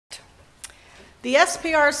The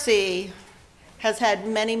SPRC has had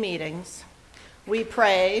many meetings. We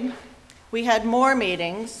prayed, we had more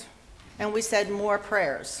meetings, and we said more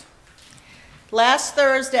prayers. Last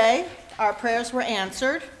Thursday, our prayers were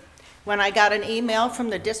answered when I got an email from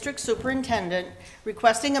the district superintendent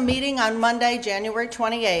requesting a meeting on Monday, January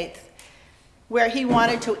 28th, where he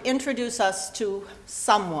wanted to introduce us to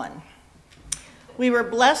someone. We were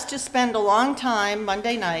blessed to spend a long time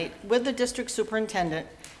Monday night with the district superintendent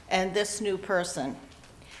and this new person.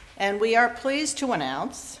 And we are pleased to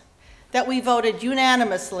announce that we voted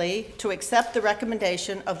unanimously to accept the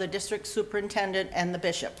recommendation of the district superintendent and the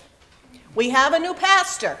bishop. We have a new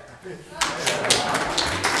pastor.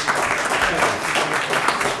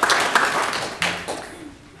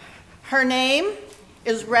 Her name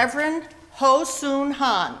is Reverend Ho Soon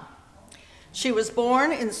Han. She was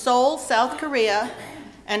born in Seoul, South Korea,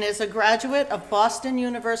 and is a graduate of Boston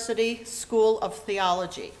University School of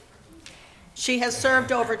Theology. She has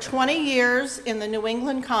served over 20 years in the New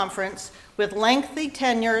England Conference with lengthy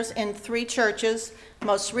tenures in 3 churches,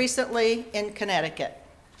 most recently in Connecticut.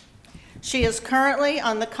 She is currently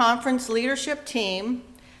on the conference leadership team,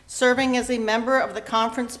 serving as a member of the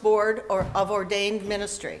Conference Board of Ordained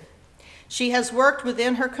Ministry. She has worked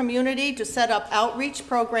within her community to set up outreach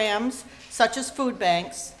programs such as food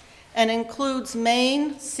banks and includes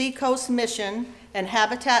Maine Seacoast Mission and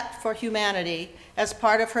Habitat for Humanity as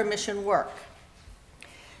part of her mission work.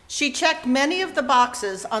 She checked many of the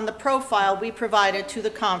boxes on the profile we provided to the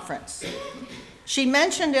conference. She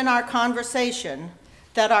mentioned in our conversation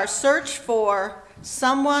that our search for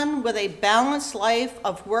someone with a balanced life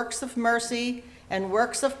of works of mercy and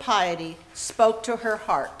works of piety spoke to her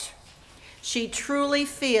heart. She truly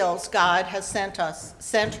feels God has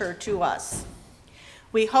sent her to us.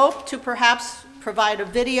 We hope to perhaps provide a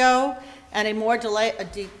video and a more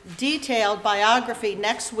detailed biography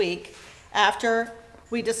next week after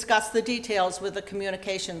we discuss the details with the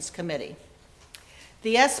Communications Committee.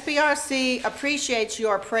 The SPRC appreciates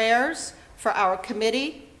your prayers for our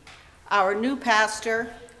committee, our new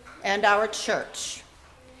pastor, and our church.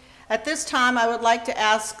 At this time, I would like to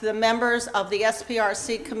ask the members of the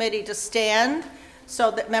SPRC committee to stand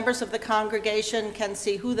so that members of the congregation can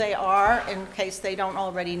see who they are in case they don't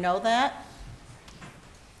already know that.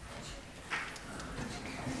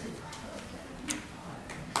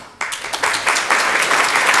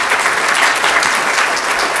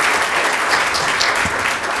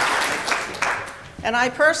 And I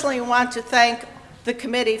personally want to thank the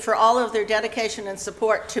committee for all of their dedication and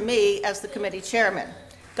support to me as the committee chairman.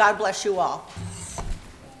 God bless you all.